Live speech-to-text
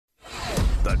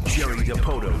The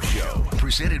Dipoto Show,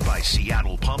 presented by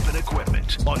Seattle Pump and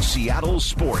Equipment on Seattle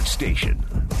Sports Station.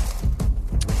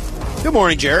 Good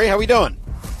morning, Jerry. How are we doing?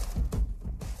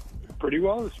 Pretty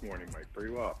well this morning, Mike.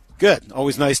 Pretty well. Good.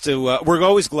 Always nice to. We're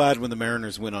always glad when the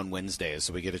Mariners win on Wednesdays,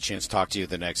 so we get a chance to talk to you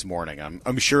the next morning.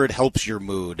 I'm sure it helps your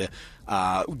mood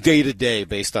day to day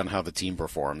based on how the team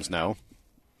performs. No,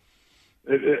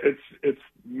 it's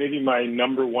maybe my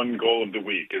number one goal of the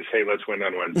week is, hey, let's win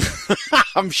on Wednesday.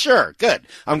 I'm sure. Good.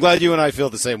 I'm glad you and I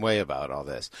feel the same way about all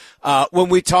this. When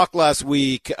we talked last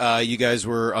week, you guys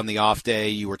were on the off day.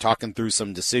 You were talking through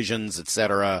some decisions, et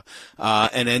cetera,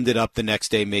 and ended up the next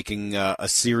day making a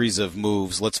series of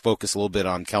moves. Let's focus a little bit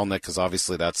on Kelenic because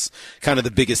obviously that's kind of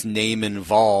the biggest name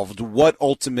involved. What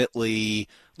ultimately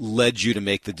led you to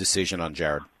make the decision on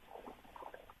Jared?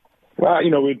 Well,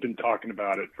 we've been talking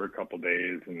about it for a couple of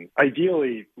days, and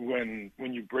ideally, when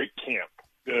you break camp,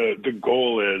 the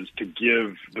goal is to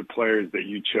give the players that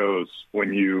you chose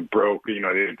when you broke,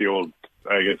 the old,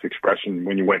 I guess, expression,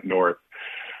 when you went north.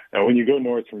 Now, when you go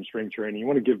north from spring training, you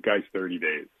want to give guys 30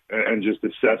 days and just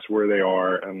assess where they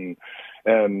are and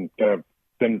then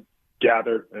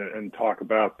gather and talk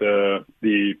about the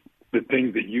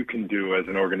things that you can do as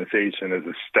an organization, as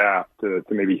a staff, to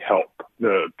maybe help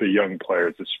the young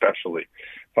players, especially,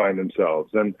 find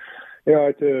themselves. And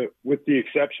with the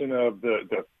exception of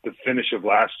the finish of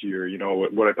last year,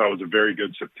 what I thought was a very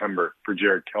good September for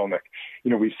Jared Kelenic,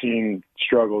 we've seen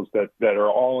struggles that are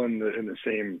all in the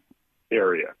same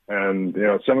area. And,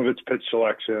 some of it's pitch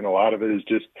selection. A lot of it is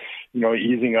just,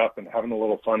 easing up and having a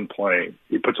little fun playing.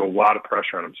 He puts a lot of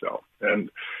pressure on himself.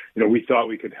 And, we thought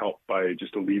we could help by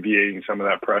just alleviating some of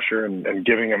that pressure and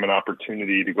giving him an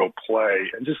opportunity to go play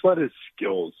and just let his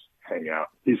skills hang out.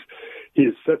 He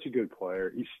is such a good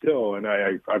player. He's still, and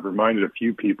I've reminded a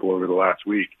few people over the last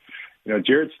week,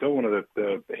 Jared's still one of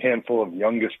the handful of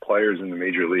youngest players in the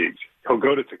major leagues. He'll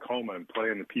go to Tacoma and play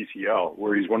in the PCL,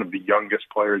 where he's one of the youngest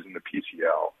players in the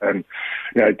PCL. And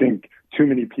I think too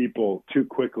many people too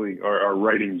quickly are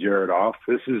writing Jared off.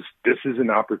 This is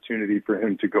an opportunity for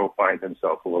him to go find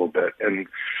himself a little bit and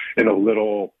in a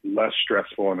little less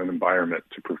stressful in an environment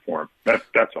to perform.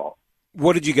 That's all.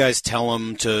 What did you guys tell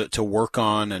him to work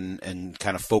on and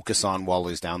kind of focus on while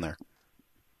he's down there?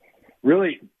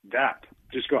 Really, that.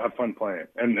 Just go have fun playing.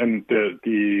 And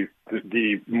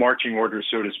the marching orders,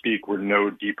 so to speak, were no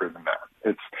deeper than that.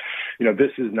 It's,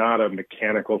 this is not a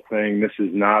mechanical thing. This is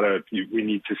not we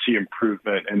need to see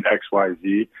improvement in X, Y,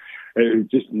 Z. We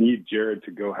just need Jared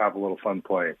to go have a little fun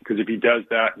playing. Because if he does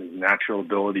that and his natural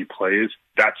ability plays,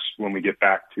 that's when we get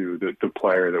back to the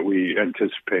player that we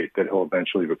anticipate that he'll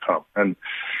eventually become. And,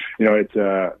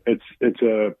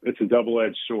 it's a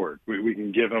double-edged sword. We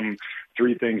can give him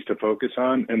three things to focus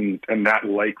on, and that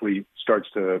likely starts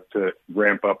to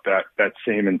ramp up that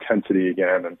same intensity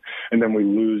again. And then we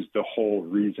lose the whole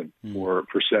reason for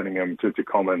sending him to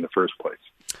Tacoma in the first place.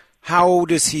 How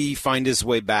does he find his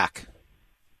way back?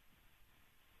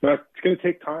 But it's going to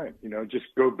take time, just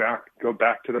go back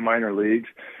to the minor leagues.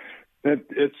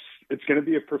 It's going to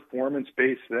be a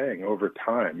performance-based thing over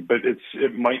time, but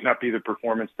it might not be the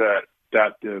performance that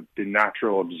the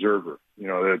natural observer,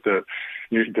 that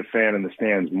the fan in the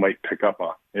stands might pick up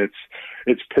on.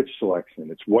 It's pitch selection.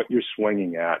 It's what you're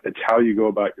swinging at. It's how you go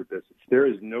about your business. There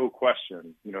is no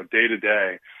question, day to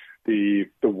day, the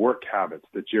work habits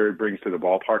that Jared brings to the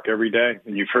ballpark every day,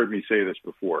 and you've heard me say this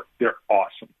before, they're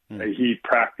awesome. He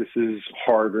practices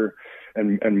harder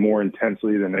and more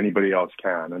intensely than anybody else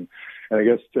can. And I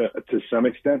guess to some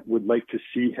extent would like to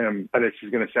see him, and this is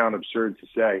going to sound absurd to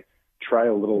say, try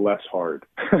a little less hard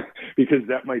because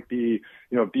that might be,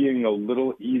 being a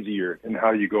little easier in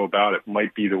how you go about it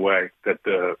might be the way that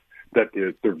the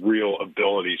real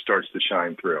ability starts to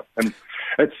shine through. And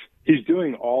he's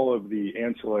doing all of the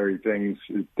ancillary things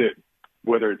that,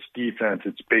 whether it's defense,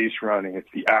 it's base running, it's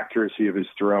the accuracy of his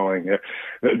throwing.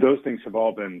 Those things have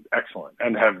all been excellent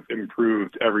and have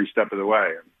improved every step of the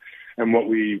way. And what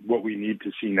we need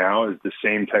to see now is the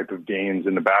same type of gains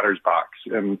in the batter's box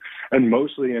and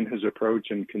mostly in his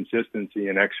approach and consistency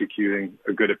in executing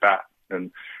a good at bat.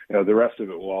 And the rest of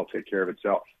it will all take care of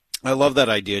itself. I love that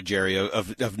idea, Jerry,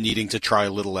 of needing to try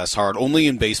a little less hard. Only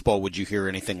in baseball would you hear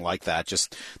anything like that.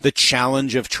 Just the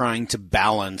challenge of trying to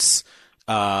balance,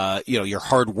 your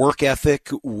hard work ethic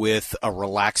with a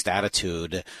relaxed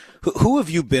attitude. Who have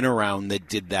you been around that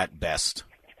did that best?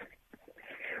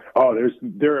 Oh,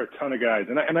 there are a ton of guys,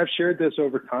 and I've shared this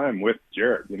over time with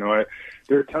Jared.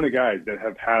 There are a ton of guys that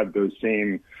have had those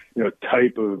same,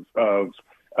 type of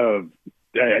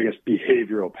I guess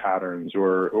behavioral patterns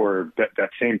or that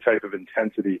same type of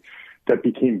intensity that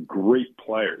became great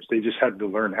players. They just had to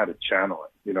learn how to channel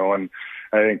it, and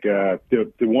I think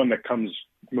the one that comes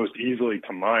most easily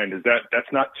to mind is that that's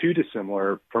not too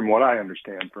dissimilar from what I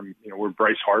understand from where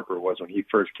Bryce Harper was when he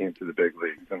first came to the big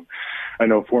leagues. And I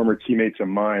know former teammates of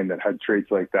mine that had traits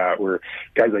like that, where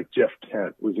guys like Jeff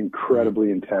Kent was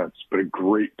incredibly intense but a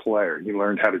great player. He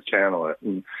learned how to channel it.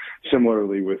 And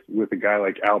similarly with a guy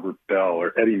like Albert Bell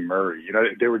or Eddie Murray,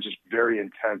 they were just very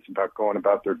intense about going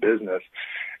about their business.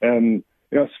 And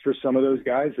for some of those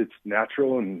guys, it's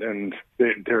natural, and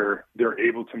they're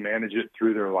able to manage it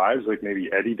through their lives, like maybe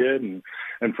Eddie did, and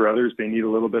for others, they need a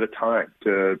little bit of time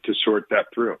to sort that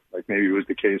through, like maybe it was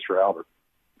the case for Albert.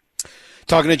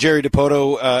 Talking to Jerry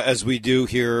Dipoto, as we do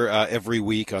here every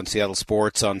week on Seattle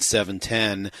Sports on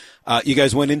 710. You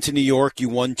guys went into New York. You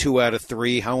won 2 out of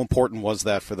 3. How important was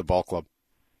that for the ball club?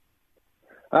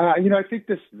 I think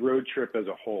this road trip as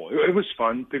a whole, it was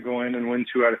fun to go in and win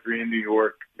 2 out of 3 in New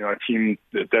York. A team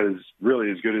that is really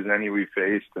as good as any we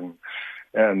faced, and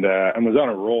was on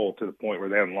a roll to the point where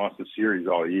they hadn't lost a series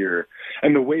all year.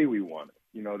 And the way we won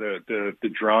it, the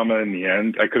drama in the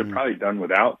end, I could have probably done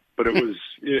without, but it was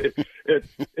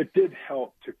it did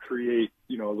help to create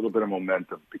a little bit of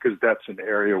momentum, because that's an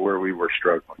area where we were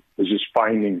struggling. It was just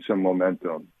finding some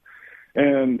momentum,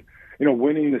 and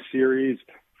winning the series,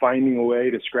 finding a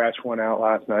way to scratch one out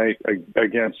last night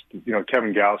against,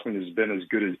 Kevin Gausman, who's been as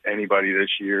good as anybody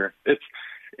this year.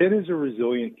 It is a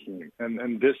resilient team.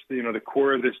 And this, the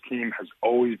core of this team has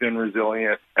always been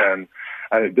resilient. And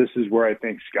this is where I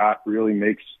think Scott really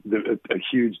makes a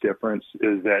huge difference,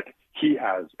 is that he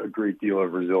has a great deal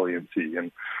of resiliency.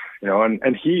 And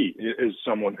he is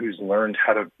someone who's learned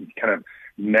how to kind of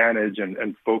manage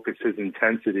and focus his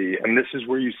intensity. And this is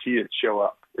where you see it show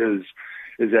up, is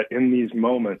that in these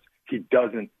moments, he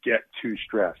doesn't get too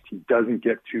stressed. He doesn't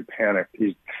get too panicked.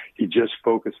 He just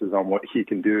focuses on what he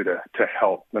can do to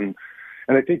help. And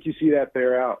I think you see that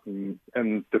bear out. And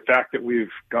the fact that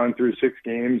we've gone through 6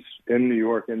 games in New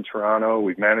York and Toronto,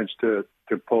 we've managed to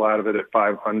pull out of it at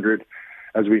 500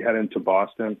 as we head into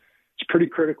Boston. It's pretty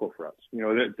critical for us.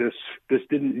 That this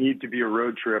didn't need to be a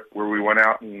road trip where we went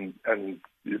out and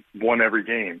won every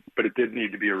game, but it did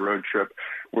need to be a road trip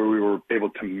where we were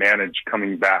able to manage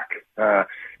coming back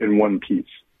in one piece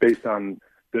based on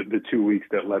the 2 weeks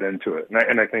that led into it.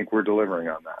 And I think we're delivering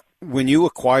on that. When you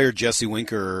acquired Jesse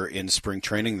Winker in spring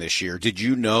training this year, did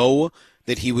you know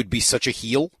that he would be such a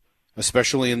heel,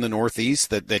 especially in the Northeast,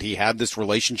 that he had this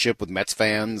relationship with Mets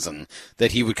fans and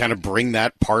that he would kind of bring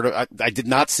that part of I did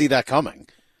not see that coming.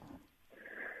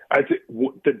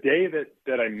 The day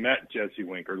that I met Jesse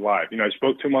Winker live, I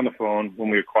spoke to him on the phone when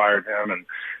we acquired him,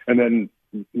 and then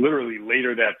literally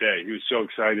later that day, he was so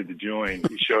excited to join.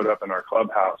 He showed up in our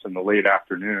clubhouse in the late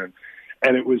afternoon,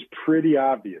 and it was pretty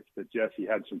obvious that Jesse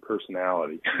had some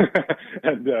personality.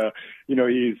 And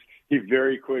he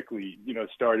very quickly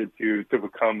started to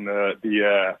become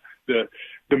the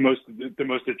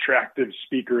most attractive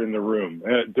speaker in the room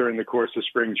during the course of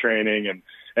spring training,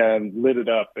 and lit it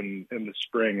up in the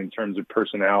spring in terms of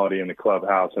personality in the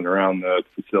clubhouse and around the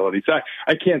facility. So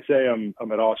I can't say I'm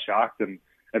at all shocked, and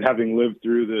having lived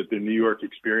through the New York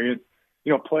experience,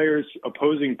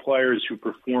 opposing players who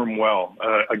perform well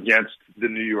against the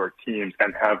New York teams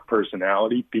and have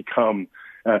personality become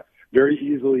very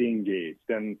easily engaged.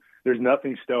 And there's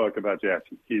nothing stoic about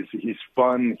Jesse. He's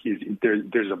fun.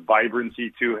 There's a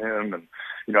vibrancy to him, and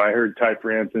I heard Ty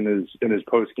France in his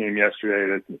post game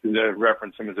yesterday that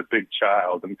referenced him as a big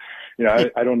child, and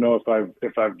I don't know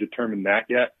if I've determined that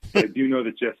yet, but I do know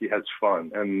that Jesse has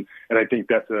fun, and I think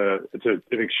that's an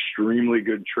extremely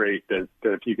good trait that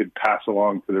if you could pass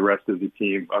along to the rest of the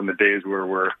team on the days where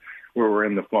we're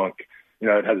in the funk,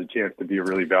 it has a chance to be a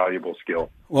really valuable skill.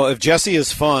 Well, if Jesse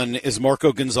is fun, is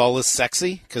Marco Gonzalez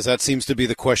sexy? Because that seems to be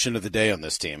the question of the day on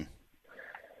this team.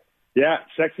 Yeah,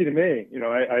 sexy to me.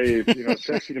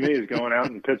 Sexy to me is going out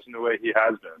and pitching the way he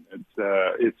has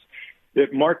been.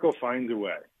 Marco finds a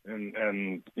way,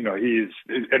 and he's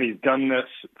done this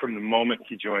from the moment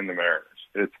he joined the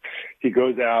Mariners. He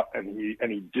goes out and he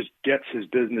just gets his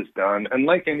business done, and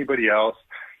like anybody else,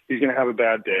 he's going to have a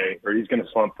bad day or he's going to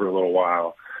slump for a little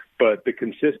while. But the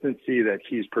consistency that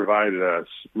he's provided us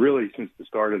really since the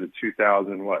start of the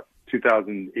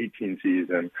 2018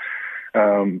 season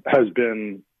has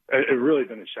been really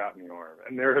been a shot in the arm.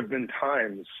 And there have been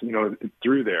times,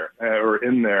 through there or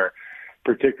in there,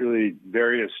 particularly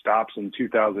various stops in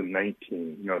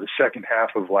 2019, the second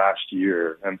half of last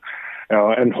year. And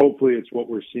hopefully it's what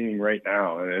we're seeing right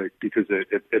now because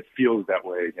it feels that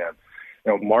way again.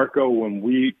 Marco, when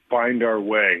we find our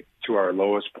way to our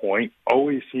lowest point,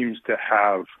 always seems to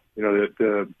have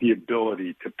the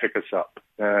ability to pick us up.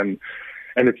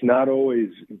 And it's not always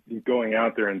going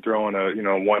out there and throwing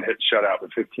a one-hit shutout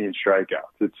with 15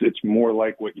 strikeouts. It's more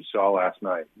like what you saw last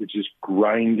night, which is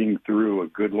grinding through a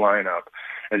good lineup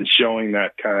and showing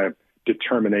that kind of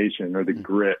determination or the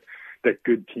grit that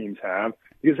good teams have.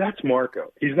 Because that's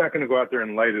Marco. He's not going to go out there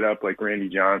and light it up like Randy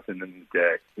Johnson in the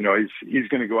day. He's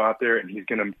going to go out there and he's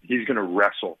going to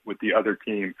wrestle with the other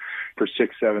team for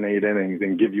 6, 7, 8 innings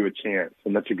and give you a chance.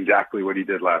 And that's exactly what he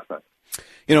did last night.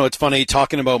 It's funny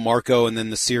talking about Marco and then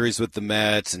the series with the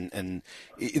Mets, and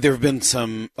there have been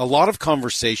a lot of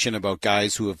conversation about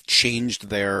guys who have changed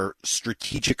their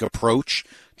strategic approach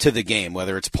to the game,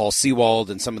 whether it's Paul Sewald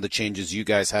and some of the changes you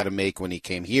guys had to make when he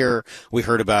came here. We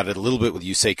heard about it a little bit with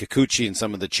Yusei Kikuchi and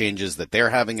some of the changes that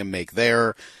they're having to make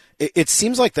there. It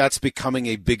seems like that's becoming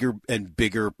a bigger and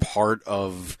bigger part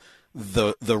of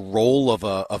the role of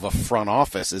a front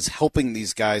office, is helping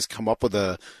these guys come up with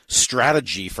a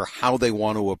strategy for how they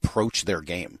want to approach their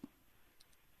game.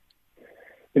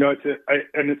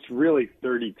 It's really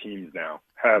 30 teams now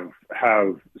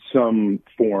have some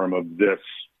form of this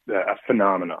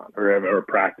phenomenon or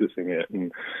practicing it,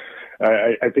 and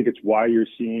I think it's why you're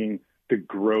seeing the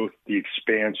growth, the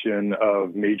expansion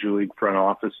of major league front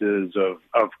offices,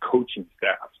 of coaching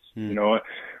staffs.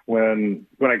 When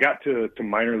I got to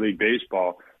minor league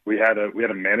baseball, we had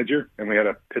a manager and we had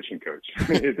a pitching coach.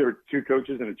 There were 2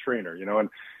 coaches and a trainer,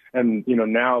 and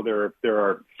now there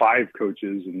are 5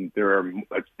 coaches, and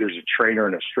there's a trainer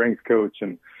and a strength coach,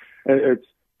 and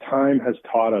time has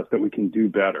taught us that we can do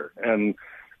better. And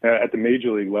at the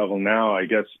major league level now, I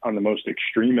guess on the most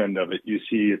extreme end of it, you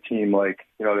see a team like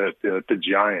the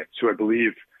Giants, who I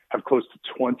believe have close to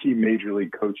 20 major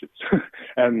league coaches,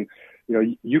 and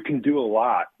you can do a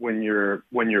lot when your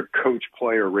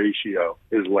coach-player ratio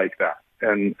is like that.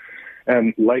 And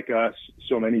like us,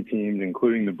 so many teams,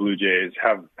 including the Blue Jays,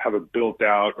 have a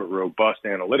built-out or robust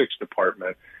analytics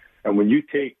department. And when you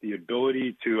take the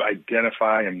ability to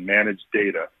identify and manage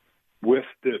data with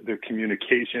the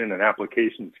communication and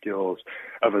application skills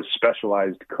of a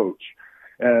specialized coach,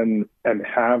 and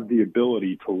have the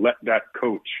ability to let that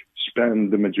coach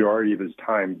spend the majority of his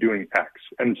time doing X,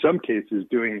 and in some cases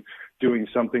doing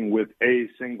something with a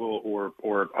single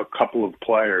or a couple of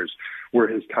players where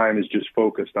his time is just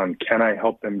focused on, can I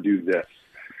help them do this?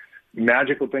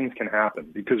 Magical things can happen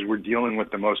because we're dealing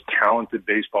with the most talented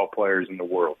baseball players in the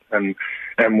world. And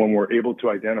when we're able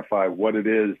to identify what it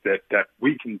is that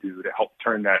we can do to help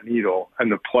turn that needle,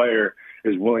 and the player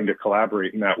is willing to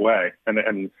collaborate in that way,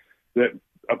 and that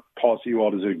Paul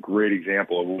Sewald is a great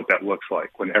example of what that looks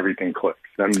like when everything clicks.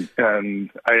 And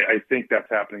I think that's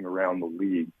happening around the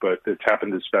league, but it's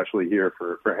happened especially here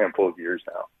for a handful of years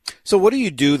now. So what do you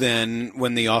do then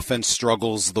when the offense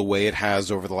struggles the way it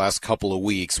has over the last couple of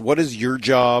weeks? What is your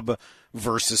job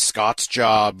versus Scott's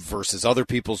job versus other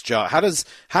people's job? How does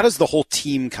the whole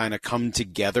team kind of come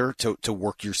together to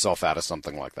work yourself out of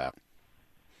something like that?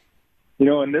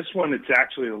 In this one, it's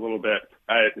actually a little bit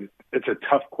it's a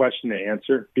tough question to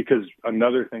answer, because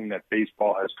another thing that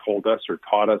baseball has told us or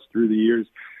taught us through the years,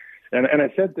 and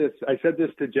I said this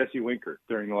to Jesse Winker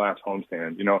during the last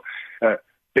homestand,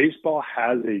 baseball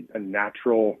has a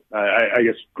natural, I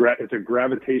guess it's a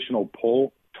gravitational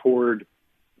pull toward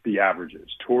the averages,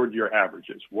 toward your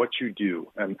averages, what you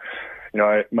do. And,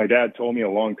 my dad told me a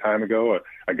long time ago,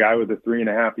 a guy with a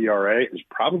 3.5 ERA is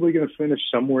probably going to finish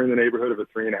somewhere in the neighborhood of a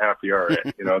 3.5 ERA.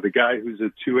 The guy who's a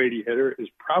 280 hitter is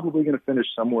probably going to finish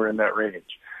somewhere in that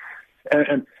range.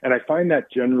 And I find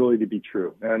that generally to be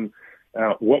true. And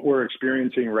what we're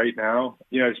experiencing right now,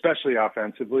 especially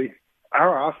offensively,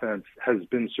 our offense has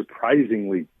been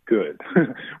surprisingly good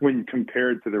when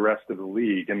compared to the rest of the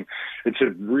league. And it's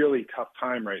a really tough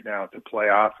time right now to play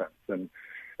offense.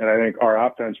 And I think our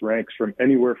offense ranks from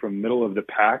anywhere from middle of the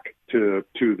pack to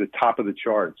the top of the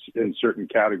charts in certain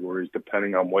categories,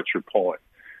 depending on what you're pulling.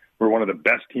 We're one of the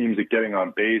best teams at getting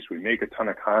on base. We make a ton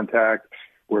of contact.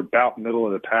 We're about middle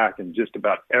of the pack in just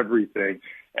about everything.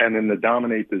 And in the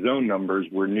dominate the zone numbers,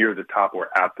 we're near the top or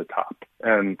at the top.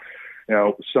 And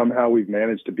somehow we've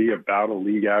managed to be about a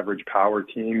league average power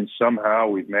team. Somehow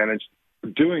we've managed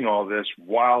doing all this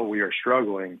while we are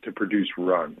struggling to produce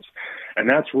runs. And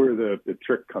that's where the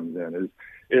trick comes in,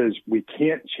 is we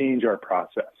can't change our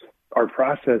process. Our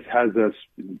process has us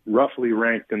roughly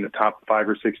ranked in the top 5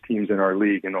 or 6 teams in our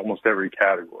league in almost every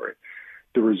category.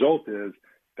 The result is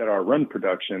that our run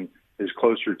production is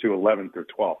closer to 11th or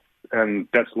 12th. And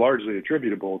that's largely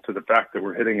attributable to the fact that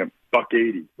we're hitting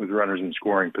 $180 with runners in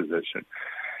scoring position.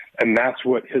 And that's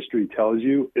what history tells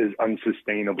you is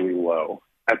unsustainably low.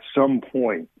 at some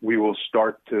point we will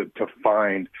start to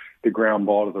find the ground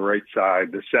ball to the right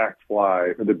side, the sac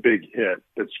fly, or the big hit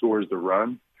that scores the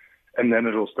run. And then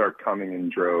it'll start coming in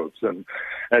droves. And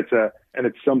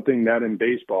it's something that in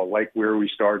baseball, like where we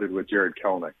started with Jared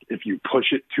Kelenic, if you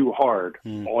push it too hard,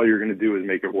 all you're going to do is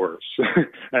make it worse.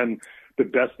 And the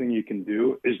best thing you can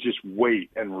do is just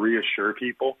wait and reassure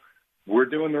people we're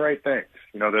doing the right things.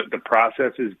 The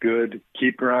process is good.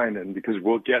 Keep grinding because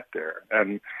we'll get there.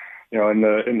 And,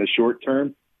 in the short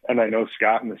term, and I know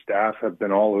Scott and the staff have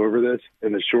been all over this,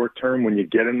 in the short term, when you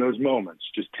get in those moments,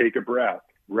 just take a breath,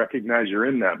 recognize you're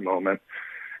in that moment.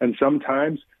 And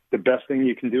sometimes the best thing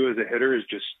you can do as a hitter is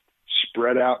just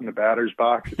spread out in the batter's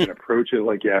box and approach it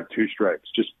like you have two strikes.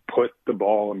 Just put the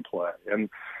ball in play. And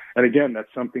again,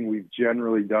 that's something we've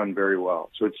generally done very well.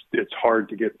 So it's hard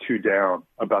to get too down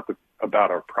about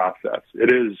our process.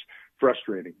 It is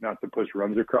frustrating not to push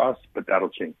runs across, but that'll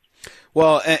change.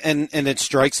 Well, and it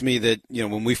strikes me that,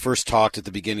 when we first talked at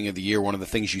the beginning of the year, one of the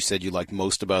things you said you liked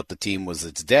most about the team was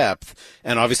its depth.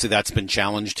 And obviously that's been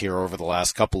challenged here over the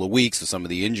last couple of weeks with some of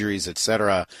the injuries, et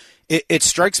cetera. It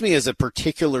strikes me as a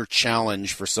particular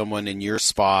challenge for someone in your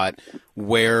spot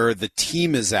where the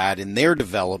team is at in their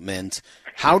development.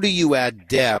 How do you add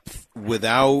depth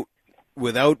without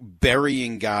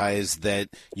burying guys that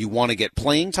you want to get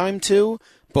playing time to,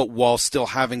 but while still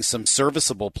having some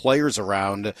serviceable players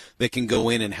around that can go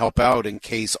in and help out in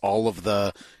case all of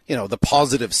the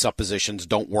positive suppositions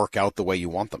don't work out the way you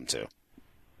want them to?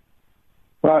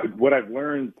 Well, what I've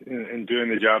learned in doing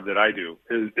the job that I do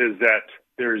is that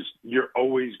you're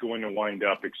always going to wind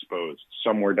up exposed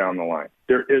somewhere down the line.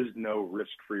 There is no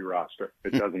risk-free roster.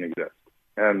 It doesn't exist.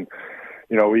 And,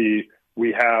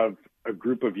 we have a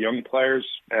group of young players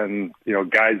and,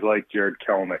 guys like Jared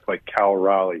Kelenic, like Cal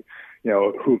Raleigh,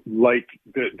 who like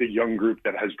the young group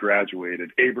that has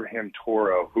graduated, Abraham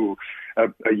Toro, who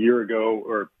a year ago,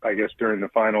 or I guess during the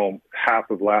final half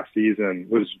of last season,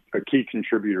 was a key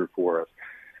contributor for us.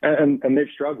 And they've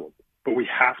struggled, but we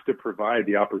have to provide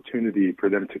the opportunity for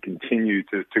them to continue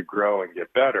to grow and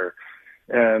get better.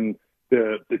 And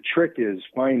the trick is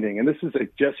finding, and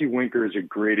Jesse Winker is a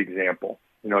great example.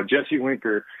 Jesse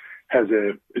Winker has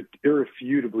an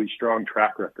irrefutably strong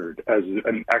track record as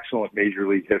an excellent major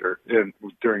league hitter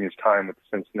during his time with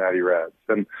the Cincinnati Reds.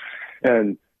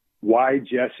 And why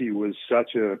Jesse was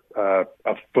such a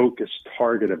focused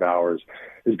target of ours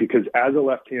is because as a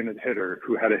left-handed hitter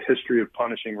who had a history of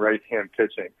punishing right-hand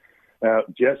pitching,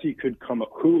 Jesse could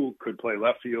play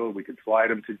left field. We could slide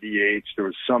him to DH. There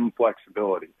was some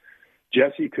flexibility.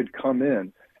 Jesse could come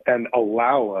in and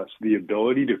allow us the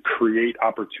ability to create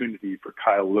opportunity for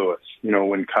Kyle Lewis,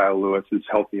 when Kyle Lewis is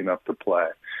healthy enough to play.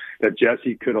 That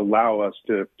Jesse could allow us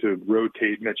to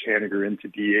rotate Mitch Haniger into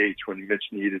DH when Mitch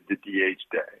needed the DH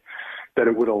day. That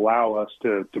it would allow us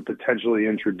to potentially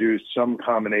introduce some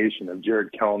combination of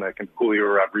Jared Kelenic and Julio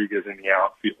Rodriguez in the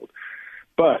outfield.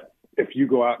 But if you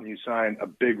go out and you sign a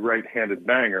big right-handed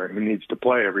banger who needs to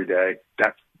play every day,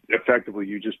 that's effectively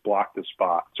you just block the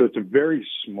spot. So it's a very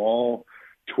small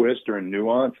twist or a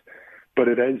nuance, but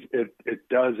it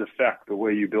does affect the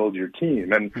way you build your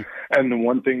team. And the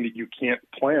one thing that you can't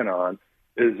plan on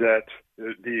is that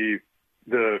the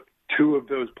two of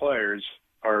those players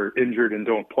are injured and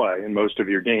don't play in most of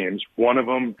your games. One of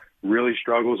them really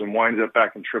struggles and winds up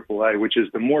back in AAA, which is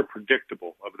the more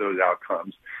predictable of those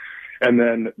outcomes. And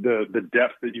then the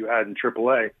depth that you had in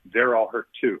AAA, they're all hurt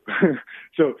too.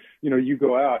 So, you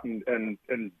go out and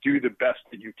do the best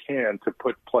that you can to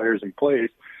put players in place.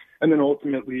 And then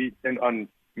ultimately, on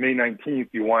May 19th,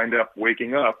 you wind up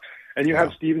waking up and you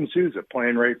have Steven Souza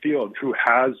playing right field, who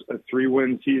has a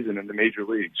 3-win season in the major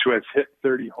leagues, who has hit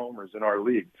 30 homers in our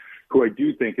league, who I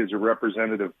do think is a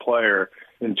representative player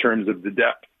in terms of the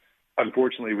depth.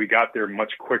 Unfortunately, we got there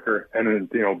much quicker and,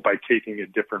 by taking a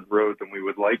different road than we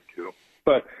would like to.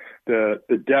 But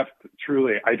the depth,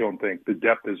 truly, I don't think the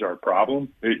depth is our problem.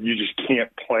 You just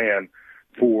can't plan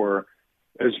for,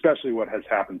 especially what has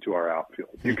happened to our outfield.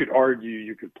 You could argue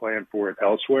you could plan for it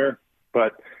elsewhere,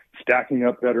 but stacking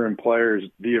up veteran players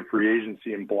via free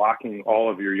agency and blocking all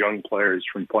of your young players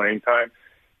from playing time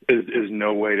is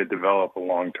no way to develop a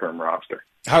long-term roster.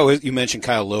 You mentioned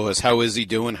Kyle Lewis. How is he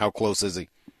doing? How close is he?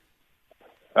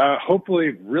 Hopefully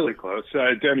really close.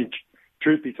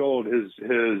 Truth be told, his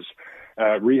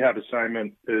rehab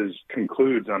assignment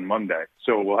concludes on Monday.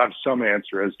 So we'll have some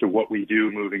answer as to what we do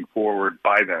moving forward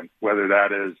by then, whether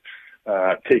that is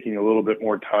taking a little bit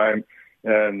more time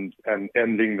and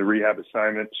ending the rehab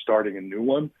assignment, starting a new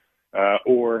one,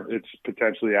 or it's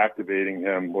potentially activating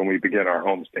him when we begin our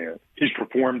homestand. He's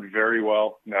performed very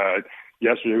well.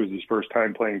 yesterday was his first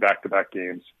time playing back-to-back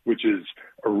games, which is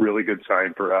a really good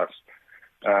sign for us.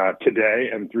 Today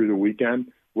and through the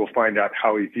weekend, we'll find out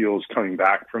how he feels coming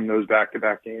back from those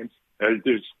back-to-back games.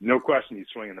 There's no question he's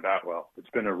swinging the bat well. It's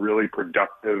been a really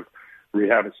productive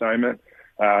rehab assignment.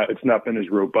 It's not been as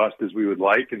robust as we would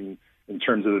like in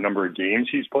terms of the number of games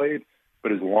he's played,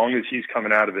 but as long as he's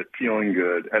coming out of it feeling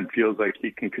good and feels like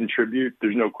he can contribute,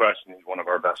 there's no question he's one of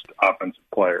our best offensive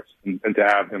players. And to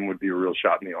have him would be a real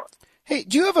shot in the arm. Hey,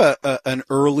 do you have an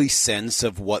early sense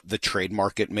of what the trade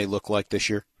market may look like this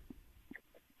year?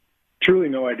 Truly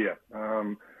no idea.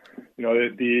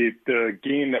 The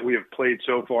game that we have played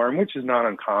so far, and which is not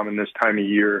uncommon this time of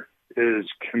year, is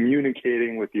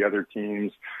communicating with the other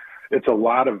teams. It's a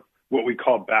lot of what we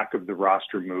call back of the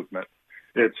roster movement.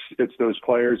 It's those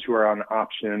players who are on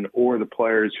option or the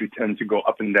players who tend to go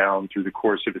up and down through the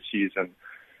course of a season.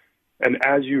 And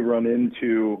as you run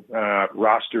into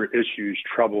roster issues,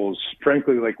 troubles,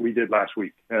 frankly, like we did last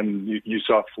week, and you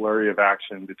saw a flurry of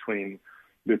action between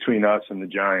us and the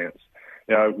Giants,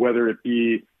 whether it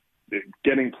be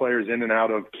getting players in and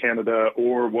out of Canada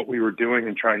or what we were doing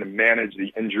and trying to manage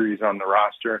the injuries on the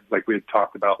roster, like we had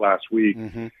talked about last week.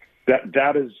 Mm-hmm.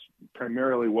 That is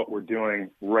primarily what we're doing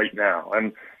right now.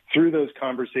 And through those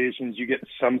conversations, you get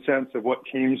some sense of what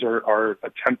teams are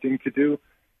attempting to do.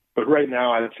 But right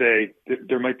now, I'd say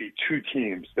there might be two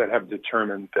teams that have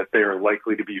determined that they are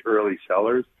likely to be early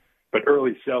sellers, but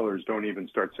early sellers don't even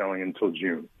start selling until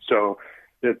June. So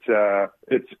it's a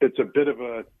bit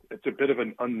of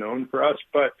an unknown for us,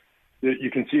 but you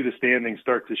can see the standings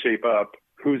start to shape up.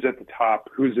 Who's at the top,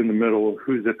 who's in the middle,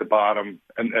 who's at the bottom,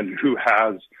 and who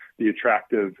has the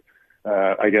attractive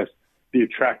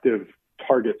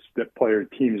targets that player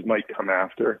teams might come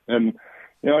after. And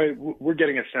we're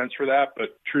getting a sense for that,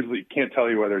 but truthfully, can't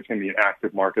tell you whether it's going to be an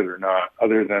active market or not,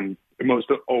 other than it most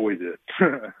always is.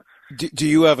 Do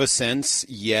you have a sense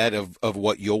yet of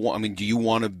what you'll want? I mean, do you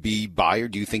want to be buyer?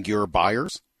 Do you think you're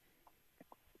buyers?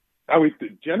 I always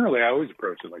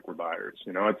approach it like we're buyers.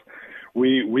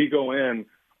 We go in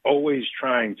always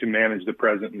trying to manage the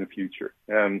present and the future,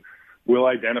 and we'll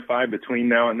identify between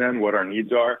now and then what our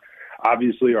needs are.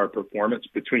 Obviously, our performance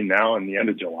between now and the end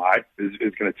of July is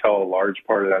going to tell a large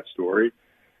part of that story.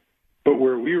 But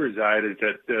where we reside is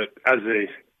that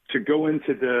to go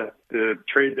into the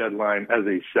trade deadline as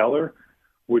a seller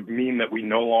would mean that we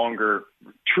no longer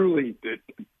truly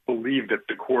believe that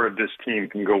the core of this team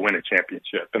can go win a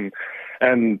championship,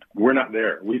 and we're not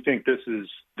there. We think this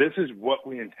is what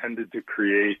we intended to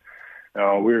create.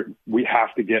 We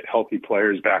have to get healthy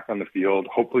players back on the field,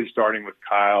 hopefully starting with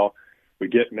Kyle. We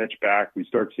get Mitch back. We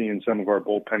start seeing some of our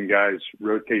bullpen guys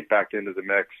rotate back into the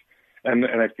mix. And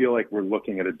I feel like we're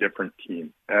looking at a different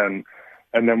team. And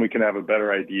then we can have a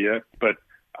better idea. But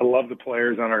I love the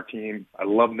players on our team. I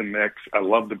love the mix. I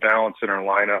love the balance in our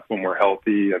lineup when we're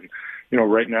healthy. And,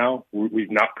 right now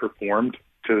we've not performed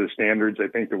to the standards I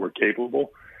think that we're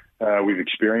capable. We've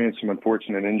experienced some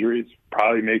unfortunate injuries.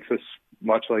 Probably makes us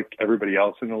much like everybody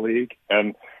else in the league.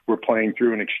 And we're playing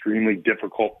through an extremely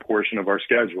difficult portion of our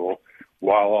schedule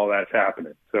while all that's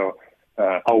happening. So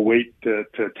I'll wait to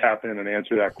tap in and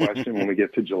answer that question when we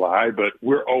get to July, but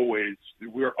we're always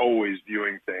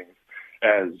viewing things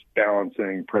as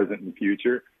balancing present and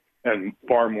future, and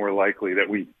far more likely that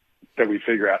we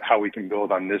figure out how we can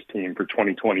build on this team for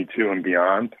 2022 and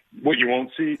beyond. What you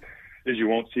won't see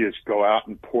us go out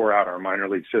and pour out our minor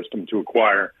league system to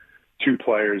acquire two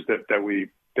players that we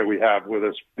have with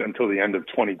us until the end of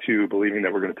 22, believing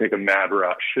that we're going to take a mad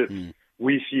rush.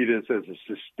 We see this as a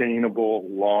sustainable,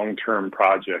 long-term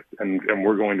project, and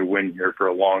we're going to win here for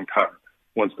a long time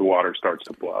once the water starts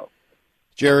to flow.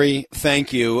 Jerry,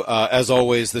 thank you. As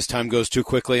always, this time goes too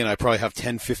quickly, and I probably have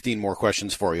 10, 15 more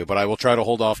questions for you, but I will try to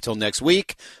hold off till next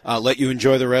week, let you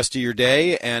enjoy the rest of your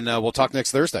day, and we'll talk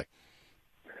next Thursday.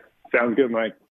 Sounds good, Mike.